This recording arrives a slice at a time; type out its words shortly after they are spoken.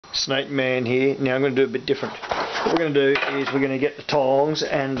Snake Man here. Now I'm going to do a bit different. What we're going to do is we're going to get the tongs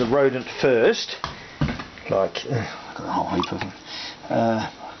and the rodent first. Like, I've got a whole heap of them.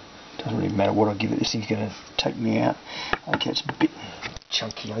 Doesn't really matter what I give it, this thing's going to take me out. Okay, it's a bit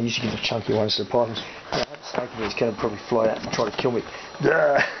chunky. I usually give it a chunky one instead of pythons. Now, that snake in here is going to probably fly out and try to kill me.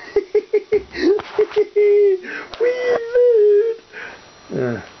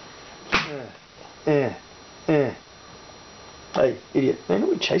 Hey, idiot. Man,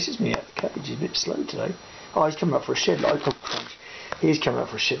 he chases me out of the cage. He's a bit slow today. Oh, he's coming up for a shed. He's coming up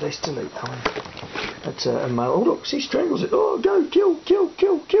for a shed. They still eat. That's a male. Oh, look, he strangles it. Oh, go, kill, kill,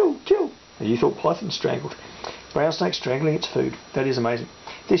 kill, kill, kill. You thought python strangled. Brown snake strangling its food. That is amazing.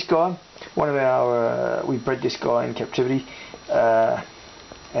 This guy, one of our, we bred this guy in captivity,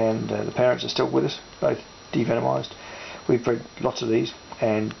 and the parents are still with us, both devenomized. We've bred lots of these,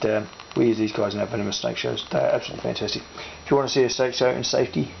 and we use these guys in our venomous snake shows. They're absolutely fantastic. If you want to see a snake show in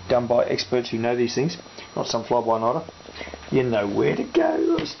safety, done by experts who know these things, not some fly-by-nighter, you know where to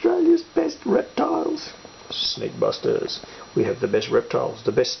go. Australia's best reptiles. Snakebusters. We have the best reptiles,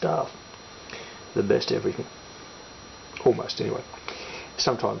 the best staff, the best everything. Almost, anyway.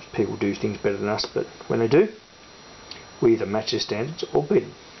 Sometimes people do things better than us, but when they do, we either match their standards or beat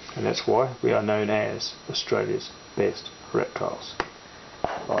them. And that's why we are known as Australia's best reptiles.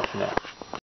 Bye for now.